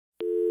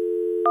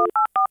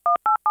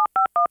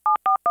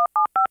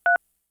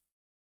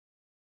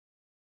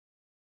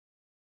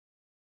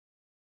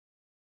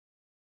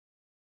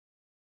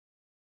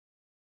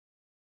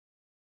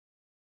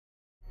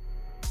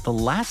the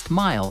last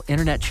mile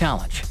internet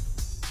challenge.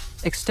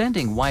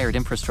 Extending wired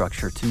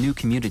infrastructure to new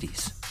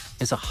communities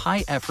is a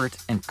high-effort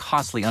and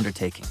costly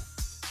undertaking.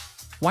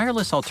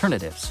 Wireless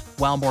alternatives,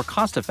 while more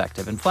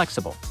cost-effective and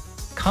flexible,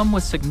 come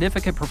with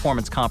significant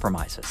performance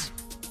compromises.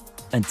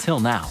 Until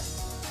now.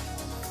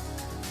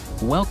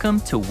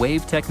 Welcome to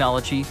Wave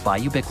Technology by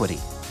Ubiquity,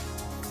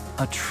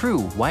 a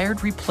true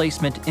wired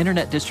replacement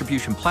internet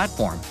distribution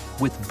platform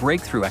with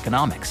breakthrough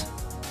economics.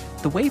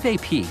 The Wave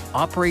AP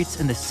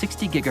operates in the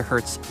 60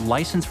 GHz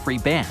license-free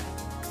band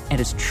and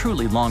is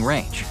truly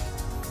long-range.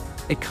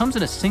 It comes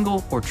in a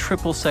single or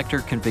triple sector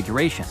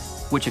configuration,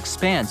 which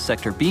expands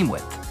sector beam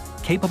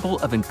width, capable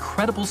of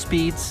incredible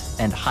speeds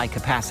and high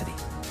capacity.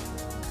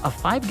 A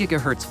 5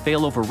 GHz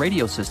failover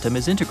radio system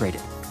is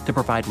integrated to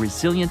provide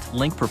resilient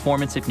link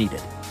performance if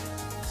needed.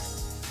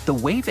 The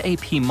Wave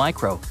AP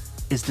Micro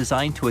is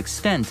designed to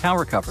extend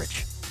tower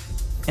coverage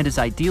and is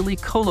ideally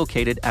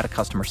co-located at a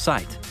customer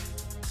site.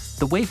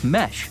 The Wave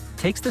Mesh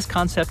takes this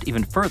concept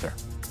even further.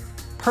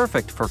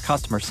 Perfect for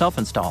customer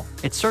self-install,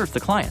 it serves the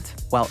client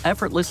while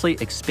effortlessly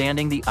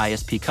expanding the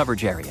ISP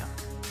coverage area,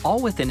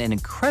 all within an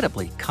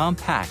incredibly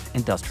compact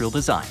industrial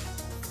design.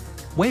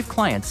 Wave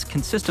clients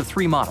consist of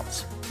 3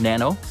 models: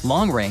 Nano,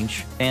 Long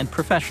Range, and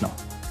Professional.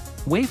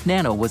 Wave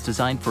Nano was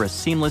designed for a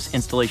seamless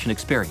installation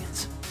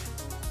experience.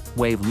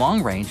 Wave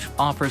Long Range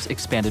offers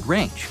expanded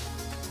range,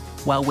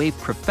 while Wave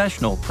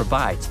Professional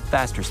provides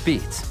faster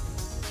speeds.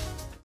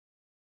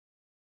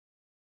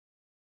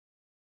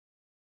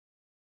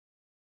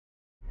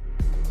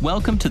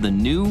 Welcome to the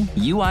new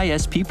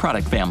UISP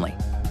product family,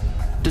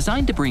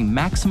 designed to bring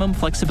maximum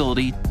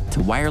flexibility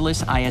to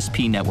wireless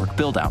ISP network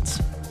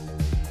buildouts.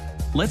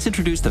 Let's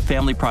introduce the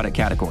family product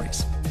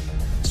categories: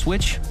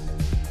 switch,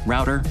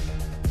 router,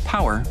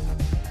 power,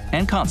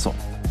 and console.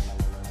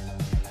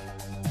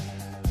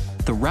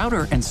 The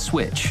router and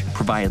switch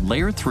provide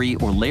Layer 3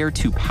 or Layer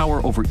 2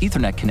 power over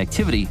Ethernet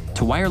connectivity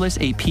to wireless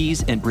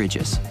APs and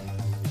bridges.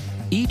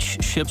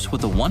 Each ships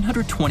with a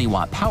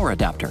 120-watt power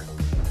adapter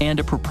and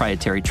a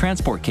proprietary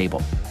transport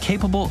cable,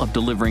 capable of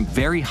delivering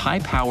very high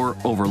power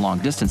over long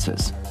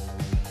distances.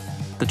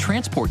 The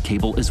transport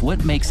cable is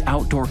what makes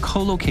outdoor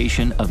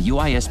co-location of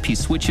UISP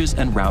switches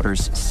and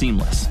routers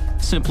seamless.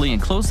 Simply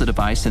enclose the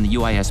device in the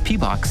UISP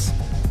box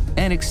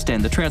and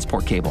extend the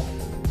transport cable.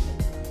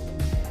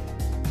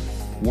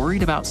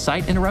 Worried about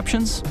site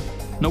interruptions?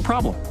 No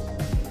problem.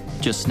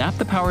 Just snap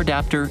the power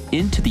adapter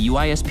into the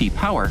UISP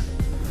power,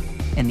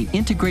 and the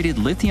integrated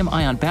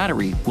lithium-ion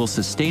battery will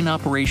sustain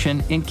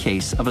operation in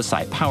case of a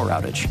site power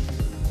outage.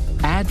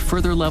 Add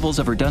further levels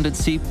of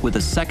redundancy with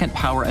a second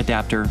power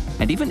adapter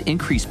and even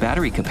increase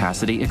battery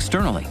capacity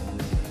externally.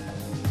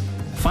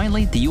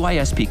 Finally, the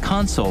UISP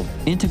console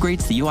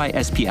integrates the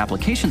UISP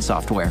application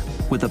software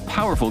with a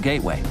powerful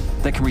gateway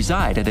that can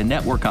reside at a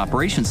network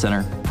operations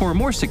center for a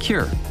more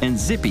secure and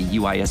zippy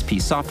UISP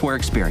software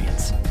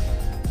experience.